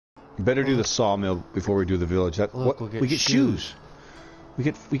Better do the sawmill before we do the village. That Look, what we'll we get shoes.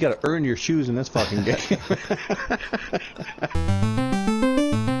 We gotta earn your shoes in this fucking game.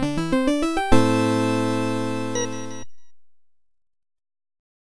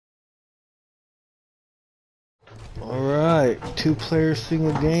 Alright, 2 players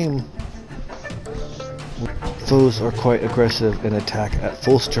single game. Foes are quite aggressive and attack at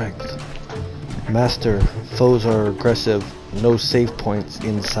full strength. Master, foes are aggressive, no save points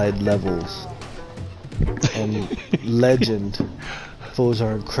inside levels. And Legend, foes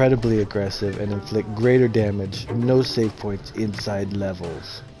are incredibly aggressive and inflict greater damage, no save points inside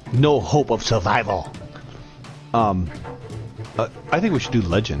levels. No hope of survival. I think we should do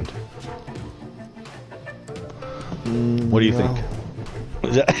Legend. What do you think?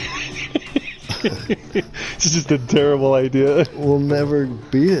 Is that it's just a terrible idea. We'll never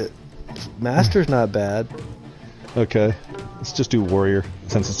beat it. Master's not bad. Okay, let's just do Warrior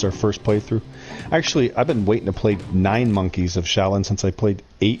since it's our first playthrough. Actually, I've been waiting to play 9 Monkeys of Shaolin since I played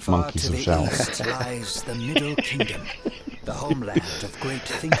 8 Monkeys of Shaolin. Far to the east lies the Middle Kingdom, the homeland of great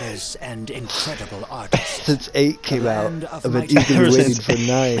thinkers and incredible artists. Since 8 came out, I've been mighty eagerly waiting for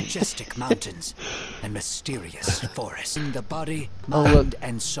 9. majestic mountains and mysterious forests. In the body, Oh, mind, look.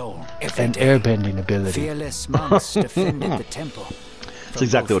 and soul. Every An day, airbending ability. fearless monks defended the temple. That's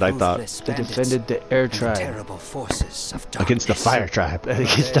exactly what I thought. They defended the air tribe Terrible forces of darkness. Against the Fire Tribe.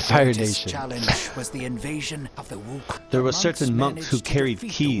 against the Fire Greatest Nation. challenge was the invasion of the Wukong. There were The certain monks who managed to carried defeat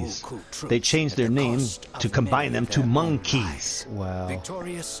the keys. Wukong troops They changed at their the name cost to of combine many them of to their own monkeys. lives. Wow.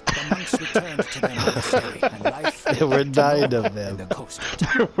 Victorious, the monks returned to their monastery and life. There were 9 of in them. the coast of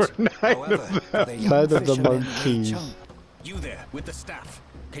There were 9 However, of them. the young 9 of the fisherman Wei monkeys. Chung You there, with the staff.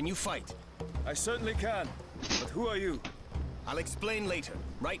 Can you fight? I certainly can. But who are you? I'll explain later.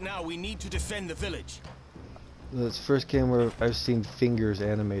 Right now, we need to defend the village. It's the first game where I've seen fingers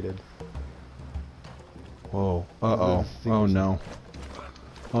animated. Whoa. Uh-oh. Oh no.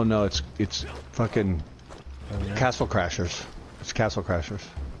 Oh no, it's fucking Castle Crashers. It's Castle Crashers.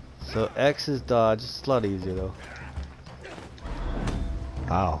 So X is dodge, it's a lot easier though.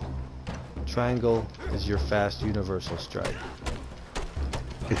 Wow. Triangle is your fast universal strike.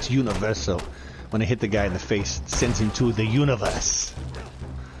 It's universal. When I hit the guy in the face, it sends him to the universe.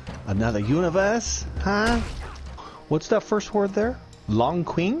 Another universe? Huh? What's that first word there? Long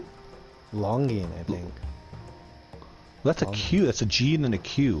Queen? Longing, I think. That's a Q. That's a G and then a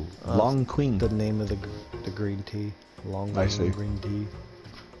Q. Long Queen. The name of the green tea. Long I see. green tea.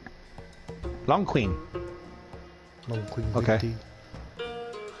 Long Queen. Long queen Okay. green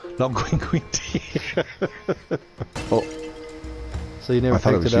tea. Long Queen Queen T. Oh, So you never I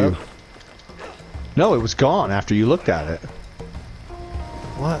thought picked it was it up? you. No, it was gone after you looked at it.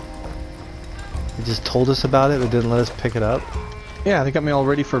 What? You just told us about it but didn't let us pick it up? Yeah, they got me all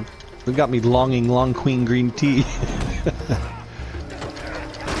ready for. They got me longing Long Queen Green Tea.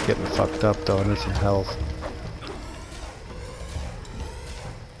 Getting fucked up though, I need some health.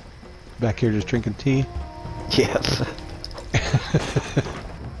 Back here just drinking tea. Yes.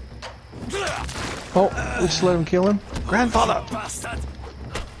 Oh, we just let him kill him. Grandfather!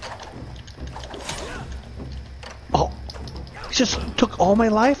 Oh, he just took all my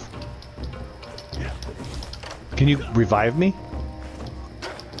life? Can you revive me?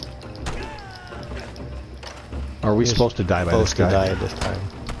 Or are we supposed to die by this guy? Supposed to die this time.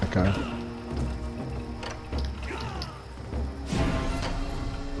 Okay.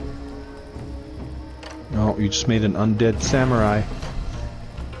 Oh, you just made an undead samurai.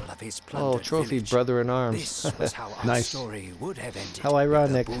 of his Oh, plundered trophy village. brother in arms. This was how our Nice. story would have ended. How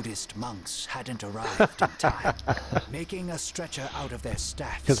ironic. If the Buddhist monks hadn't arrived in time, making a stretcher out of their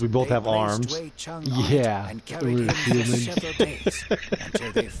staffs. 'Cause we both they have placed arms. Wei Chung on it Yeah, and carried we're him for humans. several days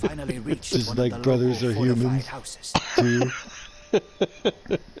until they finally reached Just one like of the brothers local are humans. fortified houses. Two.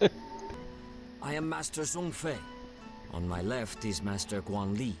 I am Master Zhong Fei. On my left is Master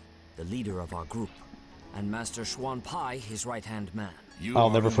Guan Li, the leader of our group, and Master Xuan Pai, his right-hand man. I'll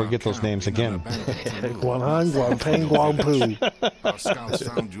never forget those names again. Guan Han, Guan Peng, Guan Pu. Our scouts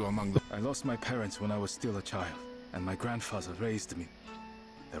found you among the... I lost my parents when I was still a child, and my grandfather raised me.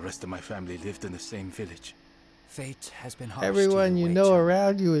 The rest of my family lived in the same village. Fate has been harsh to Everyone you Wei know Chung.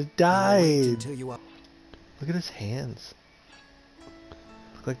 around you has Wait died. until you are Look at his hands.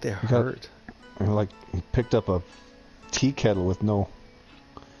 Look like they got- hurt. Like he picked up a tea kettle with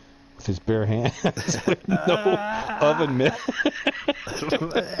with his bare hands, with no oven mitt.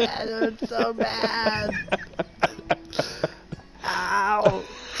 It's so bad. Ow!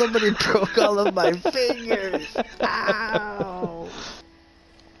 Somebody broke all of my fingers. Ow!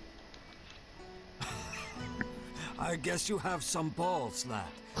 I guess you have some balls, lad.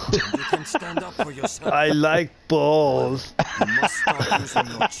 And you can stand up for yourself. I like balls. You must start using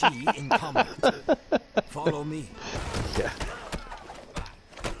your chi in combat. Follow me. Yeah.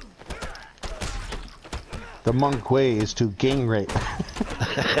 The monk way is to gang rape.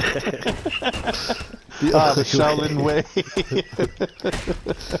 The The Shaolin way.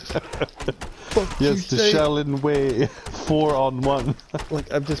 Yes, the Shaolin way. 4-on-1.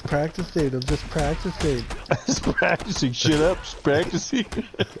 Like, I'm just practicing. Just practicing. Shut up, just practicing.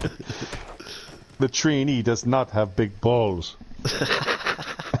 The trainee does not have big balls.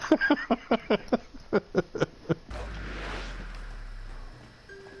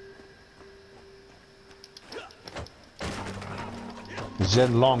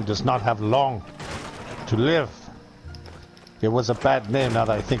 Zhen Long does not have long to live. It was a bad name now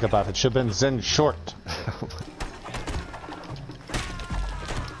that I think about it. Should have been Zen Short.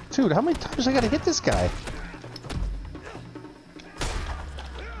 Dude, how many times I gotta hit this guy?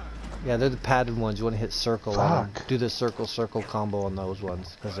 Yeah, they're the padded ones. You want to hit circle on them. Fuck. Do the circle combo on those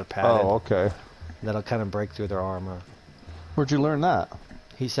ones because they're padded. Oh, okay. That'll kind of break through their armor. Where'd you learn that?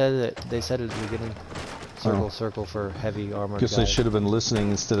 He said it. They said it at the beginning. Circle for heavy armor. Guess I should have been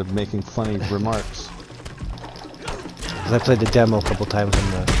listening instead of making funny remarks. I played the demo a couple times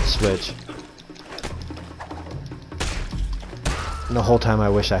on the Switch. And the whole time I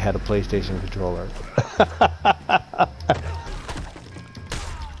wish I had a PlayStation controller.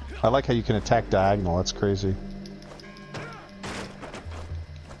 I like how you can attack diagonal. That's crazy.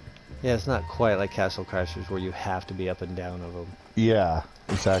 Yeah, it's not quite like Castle Crashers where you have to be up and down of them. Yeah,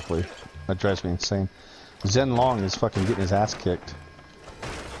 exactly. That drives me insane. Zen Long is fucking getting his ass kicked.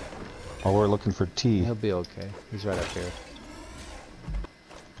 While we're looking for T. He'll be okay. He's right up here.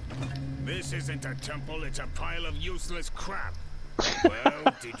 This isn't a temple, it's a pile of useless crap.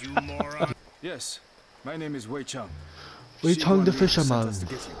 Well, did you moron? Yes, my name is Wei Chang. Wei Chang the Xi Guan Li sent fisherman. us to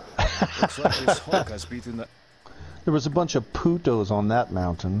get you. Looks like this Hulk has beaten the... There was a bunch of putos on that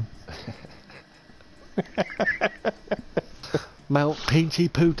mountain. Mount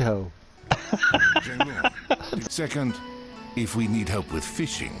Pinchy Puto. Second, if we need help with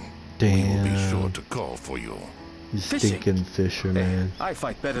fishing, Damn. we will be sure to call for you. You Fishing? stinking fisherman. I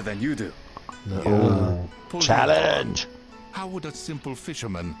fight better than you do. No. Pull Challenge! How would a simple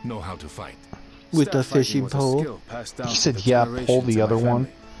fisherman know how to fight? With Staff a fishing fighting was a pole. skill passed down He said, for yeah, generations pull the in my other one.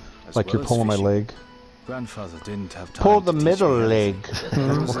 family, as Like well you're as pulling my fishing. leg. Grandfather didn't have time Pull to the teach middle me leg. anything.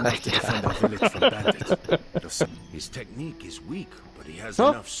 That was enough to defend our village from bandits. His technique is weak, but he has Huh?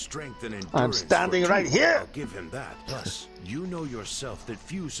 enough strength and endurance. I'm standing for right two. here. I'll give him that. Plus, you know yourself that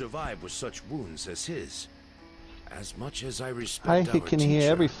few survive with such wounds as his. As much as I respect I our can teacher,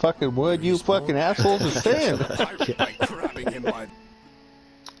 hear every fucking word there you is more fucking assholes are saying. By grabbing him by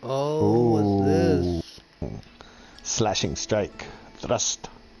Oh, what's this? Slashing strike. Thrust.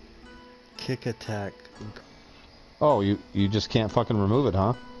 Kick attack. Oh, you just can't fucking remove it,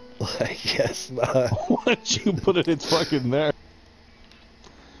 huh? I guess not. Once you put it, it's fucking there.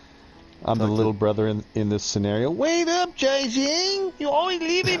 I'm the little brother in this scenario. Wait up, Jing! You're always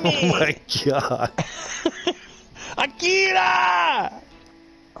leaving me! Oh my god. Akira!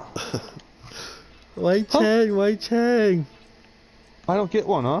 Wei Chang, Wei Chang. I don't get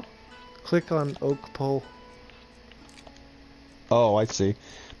one, huh? Click on oak pole. Oh, I see.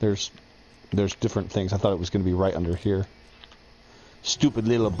 There's different things. I thought it was going to be right under here. Stupid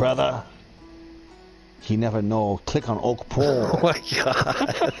little brother. He never know. Click on oak pole. Oh my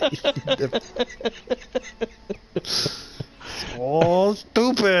god. Oh,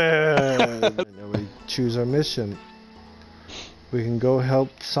 stupid. And then we choose our mission. We can go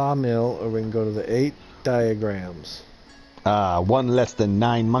help Sawmill, or we can go to the 8 diagrams. One less than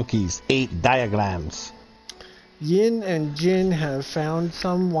 9 monkeys, 8 diagrams. Yin and Jin have found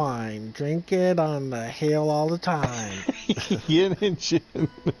some wine. Drink it on the hill all the time. Yin and Jin.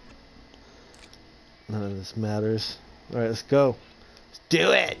 None of this matters. Alright, let's go. Let's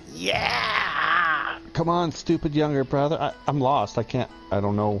do it! Yeah! Come on, stupid younger brother. I'm lost. I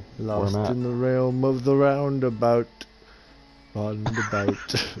don't know Lost where I'm in the realm of the roundabout.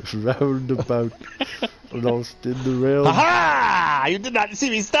 Roundabout. Roundabout. Lost in the realm. Ha! You did not see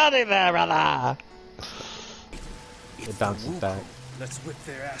me standing there, brother! It bounces back. Let's whip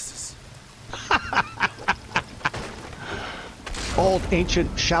their asses. Old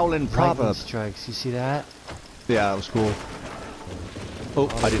ancient Shaolin proverb. Lightning strikes. You see that? Yeah, that was cool. Oh,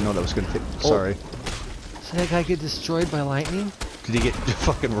 I didn't know that was gonna hit. Sorry. So that guy get destroyed by lightning? Did he get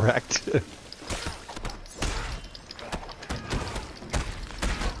fucking wrecked?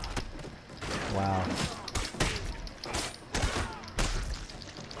 Wow.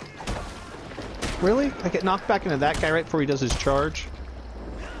 Really? I get knocked back into that guy right before he does his charge?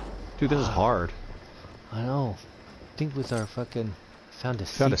 Dude, this is hard. I know. I think with our fucking... Found a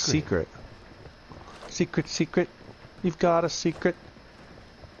secret. Secret. You've got a secret.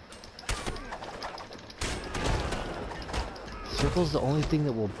 Circle's the only thing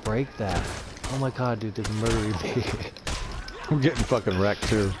that will break that. Oh my god, dude, they're murdering me. I'm getting fucking wrecked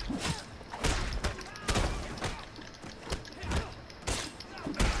too.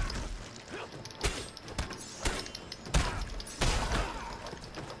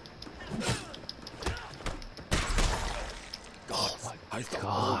 I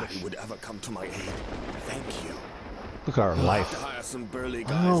thought nobody would ever come to my aid. Thank you. Look at our life. Hire some burly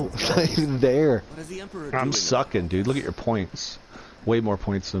guys. No, with it's not even there. What is the Emperor I'm doing? sucking, dude. Look at your points. Way more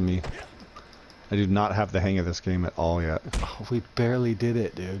points than me. I do not have the hang of this game at all yet. Oh, we barely did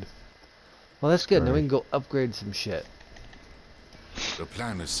it, dude. Well, that's good. Now we can go upgrade some shit. The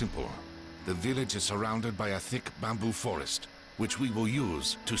plan is simple. The village is surrounded by a thick bamboo forest, which we will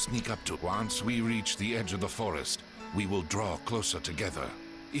use to sneak up to. Once we reach the edge of the forest, we will draw closer together.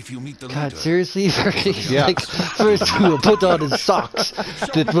 If you meet the God, leader... seriously? Yeah. Like, first we will put on his socks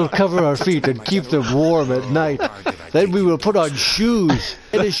that will cover our feet and keep them warm at night. Then we will put on shoes.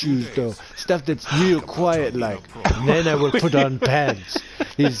 Tennis shoes, though. Stuff that's real quiet like. And then I will put on pants.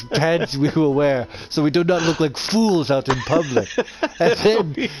 These pants we will wear so we do not look like fools out in public.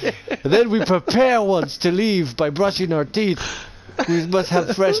 And then we prepare once to leave by brushing our teeth. We must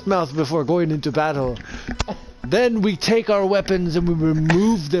have fresh mouth before going into battle. Then we take our weapons and we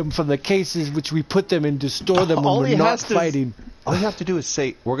remove them from the cases which we put them in to store them when we're not fighting. All you have to do is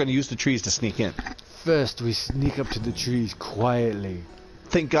say, we're going to use the trees to sneak in. First, we sneak up to the trees quietly.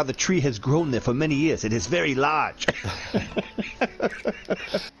 Thank God the tree has grown there for many years. It is very large. I'm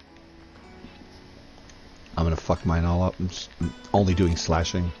going to fuck mine all up. I'm only doing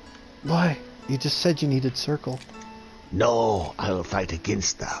slashing. Why? You just said you needed circle. No, I will fight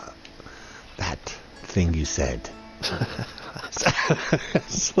against that thing you said.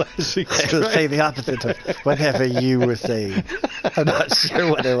 Slashing. I was saying the opposite of whatever you were saying. I'm not sure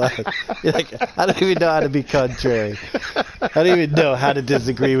what it was. You're like, I don't even know how to be contrary. I don't even know how to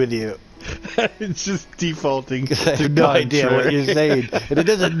disagree with you. It's just defaulting. I have no idea what you're saying. And it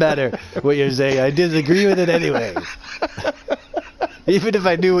doesn't matter what you're saying. I disagree with it anyway. Even if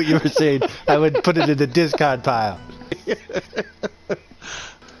I knew what you were saying, I would put it in the discard pile.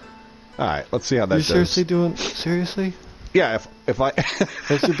 Alright, let's see how that You goes. seriously doing... Seriously? Yeah, if I...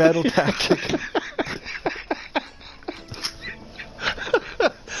 That's your battle tactic?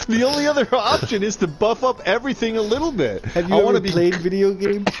 The only other option is to buff up everything a little bit. Have you ever played video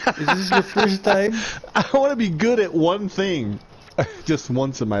games? Is this your first time? I want to be good at one thing. Just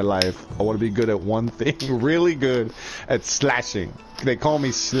once in my life. I want to be good at one thing. Really good at slashing. They call me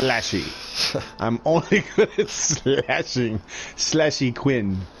Slashy. I'm only good at slashing. Slashy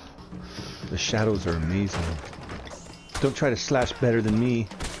Quinn. The shadows are amazing. Don't try to slash better than me.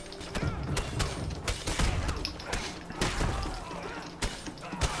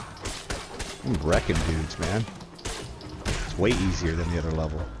 I'm wrecking dudes, man. It's way easier than the other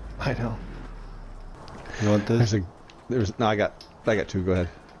level. I know. You want this? No, I got two. Go ahead.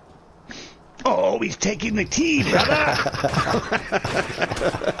 Oh, he's taking the tea, brother.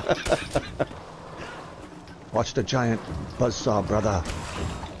 Watch the giant buzzsaw, brother.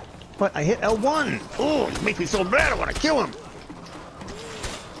 What? I hit L1. Oh, it makes me so mad. I want to kill him.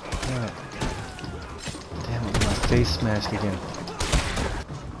 Damn it, my face smashed again.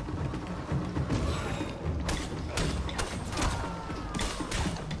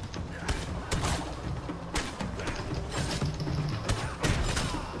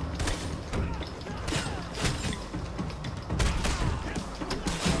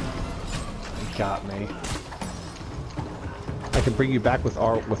 Got me. I can bring you back with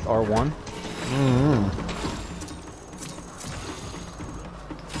R1.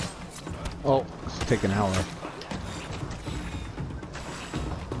 Oh, it's taking an hour.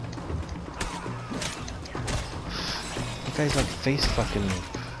 You guys like face fucking me.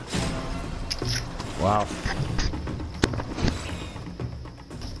 Wow.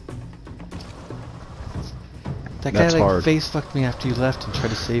 That guy That's like hard. face fucked me after you left and tried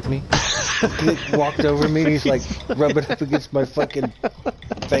to save me. He like, walked over me and he's like rubbing up against my fucking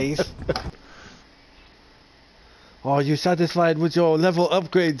face. Oh, you satisfied with your level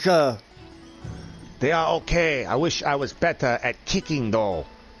upgrade, sir? They are okay. I wish I was better at kicking, though.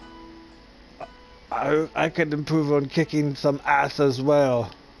 I could improve on kicking some ass as well.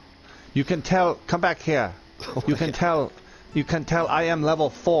 You can tell. Come back here. You can tell. You can tell I am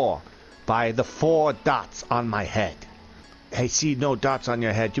level 4 by the 4 dots on my head. I see no dots on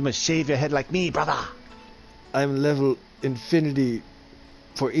your head. You must shave your head like me, brother. I'm level infinity.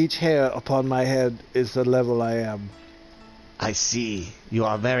 For each hair upon my head is the level I am. I see. You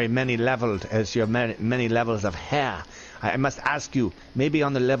are very many-leveled as your many levels of hair. I must ask you, maybe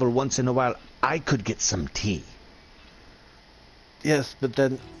on the level once in a while, I could get some tea. Yes, but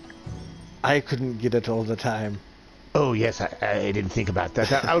then I couldn't get it all the time. Oh, yes, I didn't think about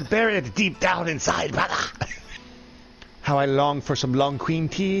that. I'll bury it deep down inside, brother. How I long for some long queen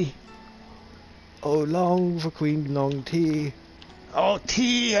tea. Oh, long for Queen Long Tea. Oh,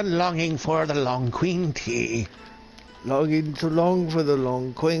 tea and longing for the long queen tea. Longing so long for the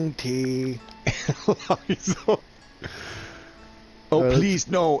long Queen Tea. Oh, please,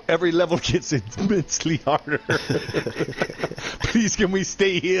 no. Every level gets immensely harder. Please, can we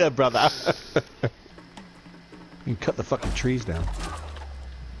stay here, brother? You can cut the fucking trees down.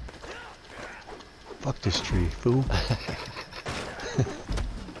 Fuck this tree, fool.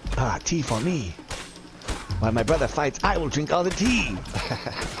 Ah, tea for me. While my brother fights, I will drink all the tea.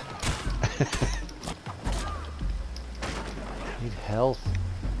 Need health.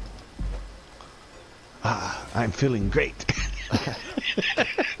 Ah, I'm feeling great.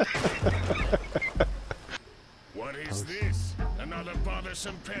 What is this? Another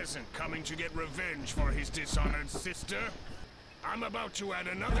bothersome peasant coming to get revenge for his dishonored sister? I'm about to add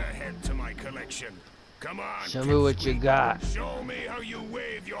another head to my collection. Come on, Show me what you got. show me how you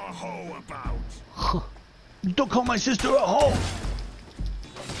wave your hoe about. Don't call my sister a hoe.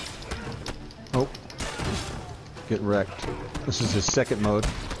 Oh. Get wrecked. This is his second mode.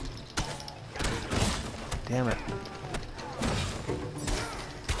 Damn it.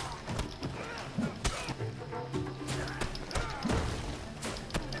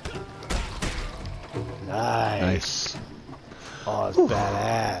 Nice. Oh, it's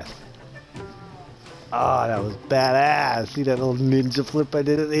badass. Oh, that was badass. See that little ninja flip I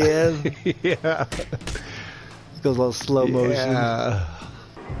did at the end? Yeah. It goes all slow motion. Yeah.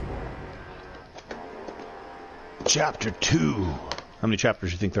 Chapter 2. How many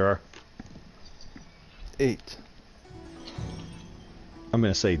chapters do you think there are? 8. I'm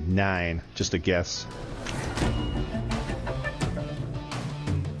gonna say 9, just a guess.